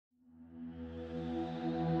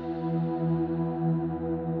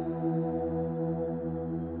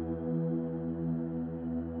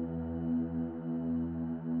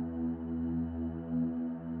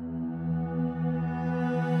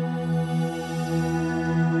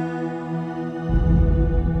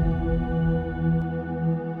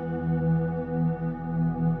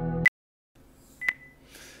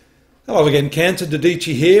Hello again, Cancer.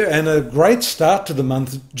 Dadhichi here, and a great start to the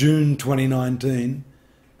month of June 2019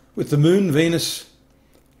 with the Moon, Venus,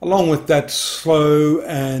 along with that slow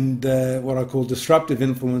and what I call disruptive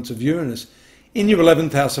influence of Uranus in your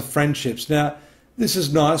 11th house of friendships. Now, this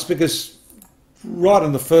is nice because right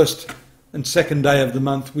on the first and second day of the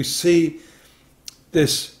month, we see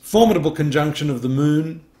this formidable conjunction of the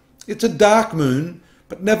Moon. It's a dark moon,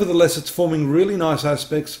 but nevertheless it's forming really nice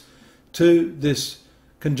aspects to this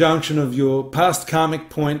conjunction of your past karmic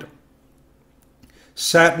point,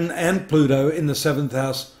 Saturn and Pluto in the 7th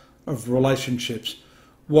house of relationships.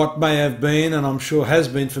 What may have been, and I'm sure has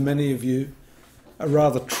been for many of you, a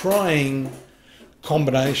rather trying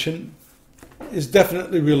combination is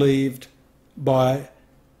definitely relieved by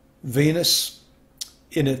Venus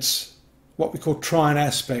in its what we call trine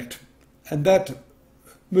aspect, and that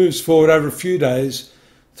moves forward over a few days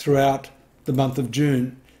throughout the month of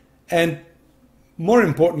June. And more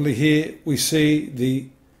importantly, here we see the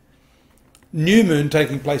new moon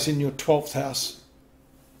taking place in your 12th house.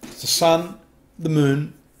 It's the Sun, the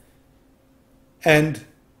Moon, and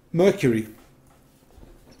Mercury.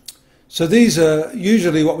 So these are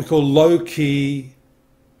usually what we call low-key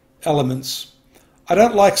elements. I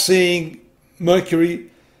don't like seeing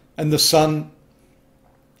Mercury and the Sun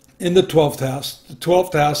in the 12th house. The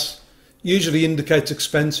 12th house usually indicates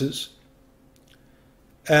expenses,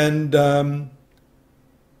 and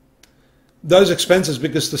those expenses,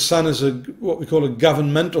 because the Sun is what we call a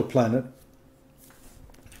governmental planet,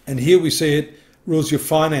 and here we see it rules your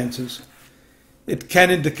finances. It can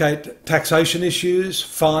indicate taxation issues,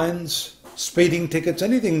 fines, speeding tickets,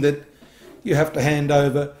 anything that you have to hand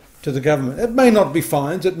over to the government. It may not be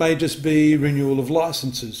fines, it may just be renewal of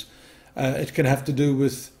licenses. It can have to do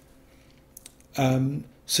with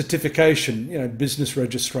certification, business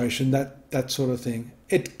registration, that sort of thing.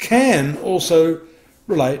 It can also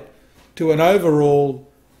relate to an overall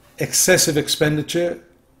excessive expenditure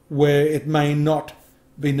where it may not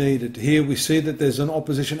be needed. Here we see that there's an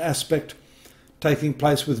opposition aspect taking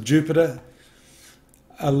place with Jupiter,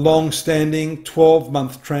 a long-standing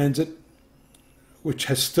 12-month transit which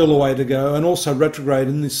has still a way to go, and also retrograde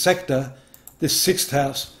in this sector, this 6th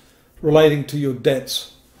house, relating to your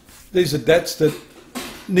debts. These are debts that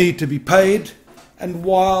need to be paid, and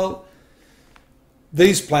while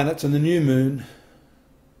these planets and the new moon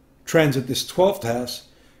transit this 12th house,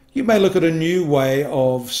 you may look at a new way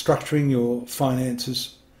of structuring your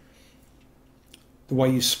finances, the way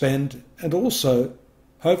you spend, and also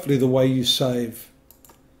hopefully the way you save.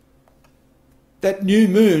 That new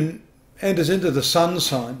moon enters into the sun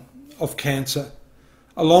sign of Cancer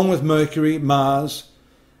along with Mercury, Mars,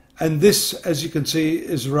 and this, as you can see,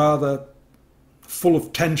 is rather full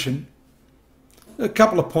of tension. A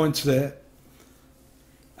couple of points there.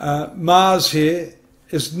 Mars here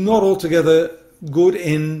is not altogether good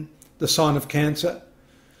in the sign of Cancer.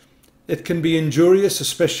 It can be injurious,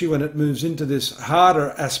 especially when it moves into this harder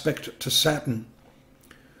aspect to Saturn,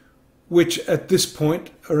 which at this point,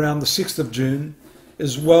 around the 6th of June,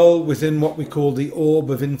 is well within what we call the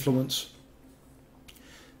orb of influence.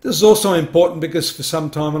 This is also important because for some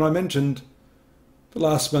time, and I mentioned the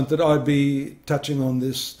last month that I'd be touching on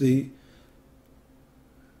this, the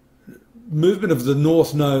movement of the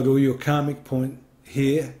North Node, or your karmic point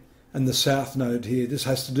here, and the South Node here. This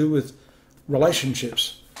has to do with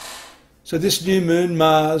relationships. So this new moon,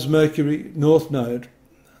 Mars, Mercury, North Node,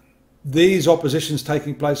 these oppositions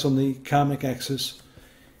taking place on the karmic axis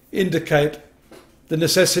indicate the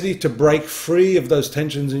necessity to break free of those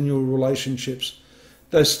tensions in your relationships,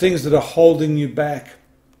 those things that are holding you back,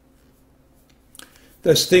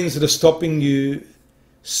 those things that are stopping you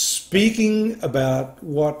speaking about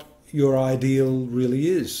what your ideal really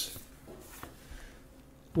is.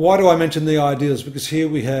 Why do I mention the ideals? Because here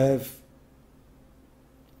we have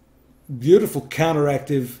beautiful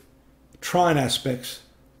counteractive trine aspects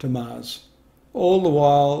to Mars, all the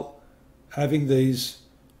while having these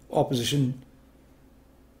opposition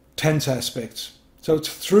tense aspects. So it's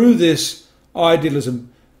through this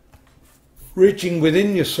idealism, reaching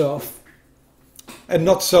within yourself and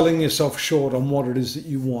not selling yourself short on what it is that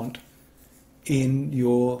you want in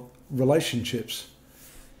your relationships.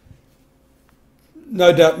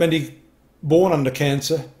 No doubt many born under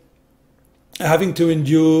Cancer are having to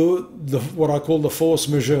endure what I call the force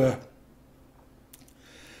majeure.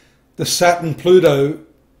 The Saturn-Pluto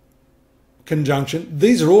conjunction,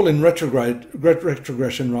 these are all in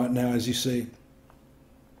retrogression right now, as you see.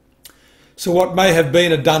 So what may have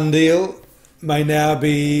been a done deal may now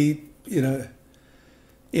be,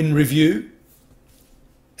 in review.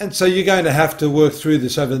 And so you're going to have to work through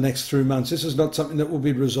this over the next 3 months. This is not something that will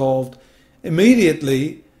be resolved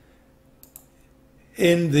immediately,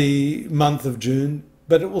 in the month of June,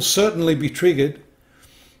 but it will certainly be triggered.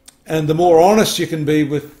 And the more honest you can be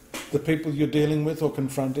with the people you're dealing with or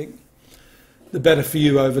confronting, the better for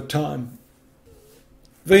you over time.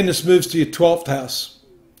 Venus moves to your 12th house.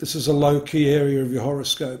 This is a low-key area of your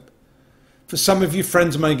horoscope. For some of you,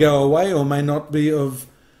 friends may go away or may not be of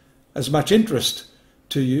as much interest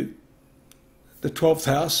to you. The 12th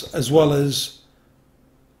house, as well as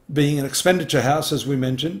being an expenditure house, as we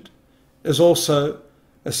mentioned, is also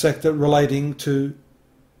a sector relating to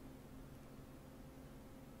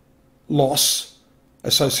loss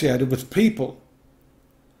associated with people.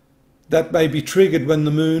 That may be triggered when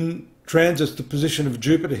the moon transits the position of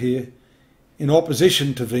Jupiter here in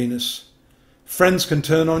opposition to Venus. Friends can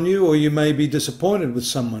turn on you, or you may be disappointed with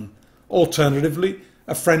someone. Alternatively,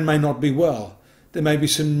 a friend may not be well. There may be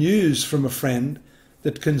some news from a friend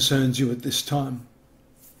that concerns you at this time.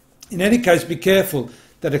 In any case, be careful.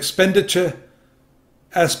 That expenditure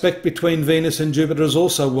aspect between Venus and Jupiter is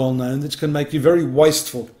also well known. This can make you very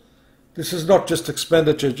wasteful. This is not just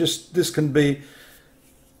expenditure, this can be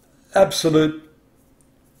absolute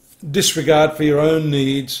disregard for your own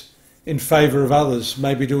needs in favour of others,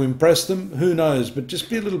 maybe to impress them, who knows, but just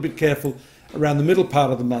be a little bit careful around the middle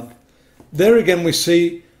part of the month. There again we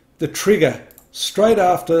see the trigger straight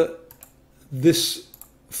after this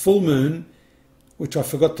full moon, which I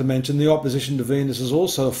forgot to mention. The opposition to Venus is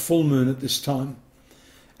also a full moon at this time.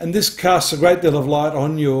 And this casts a great deal of light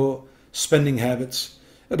on your spending habits.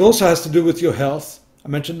 It also has to do with your health. I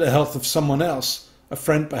mentioned the health of someone else, a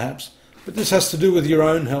friend perhaps, but this has to do with your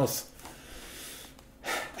own health.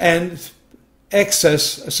 And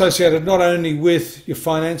excess associated not only with your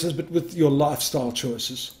finances, but with your lifestyle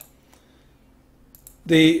choices.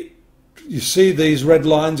 You see these red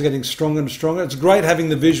lines getting stronger and stronger. It's great having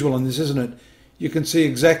the visual on this, isn't it? You can see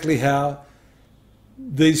exactly how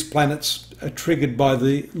these planets are triggered by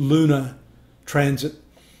the lunar transit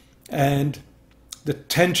and the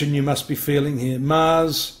tension you must be feeling here.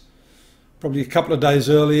 Mars, probably a couple of days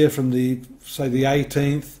earlier from say the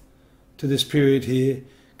 18th to this period here,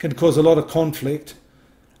 can cause a lot of conflict.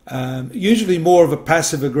 Usually more of a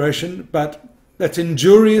passive aggression, but that's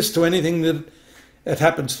injurious to anything that it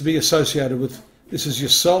happens to be associated with. This is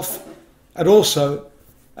yourself and also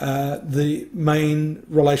the main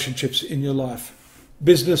relationships in your life,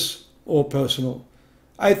 business or personal.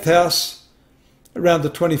 8th house, around the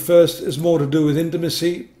 21st, is more to do with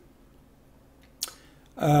intimacy.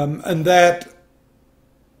 And that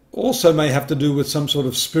also may have to do with some sort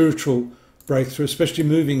of spiritual breakthrough, especially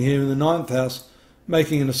moving here in the 9th house,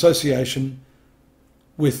 making an association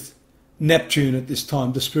with Neptune at this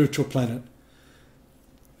time, the spiritual planet.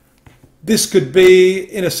 This could be,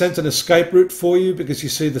 in a sense, an escape route for you, because you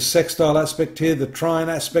see the sextile aspect here, the trine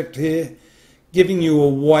aspect here, giving you a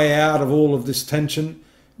way out of all of this tension.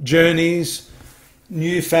 Journeys,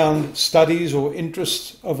 newfound studies or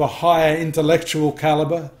interests of a higher intellectual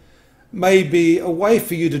calibre may be a way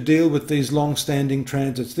for you to deal with these long-standing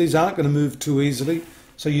transits. These aren't going to move too easily,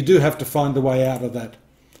 so you do have to find a way out of that.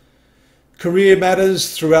 Career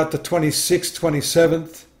matters throughout the 26th,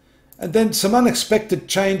 27th, and then some unexpected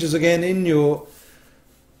changes again in your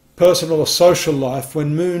personal or social life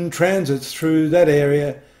when Moon transits through that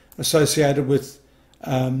area associated with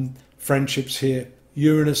friendships here.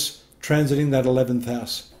 Uranus transiting that 11th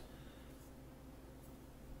house.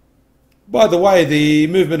 By the way, the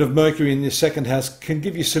movement of Mercury in your 2nd house can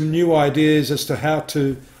give you some new ideas as to how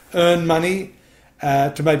to earn money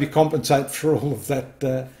to maybe compensate for all of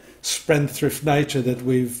that spendthrift nature that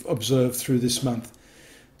we've observed through this month.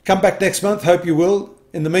 Come back next month, hope you will.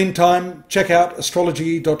 In the meantime, check out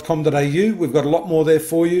astrology.com.au. We've got a lot more there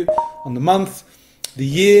for you on the month, the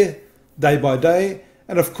year, day by day.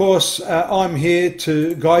 And of course, I'm here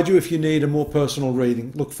to guide you if you need a more personal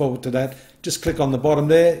reading. Look forward to that. Just click on the bottom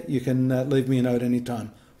there. You can leave me a note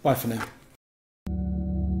anytime. Bye for now.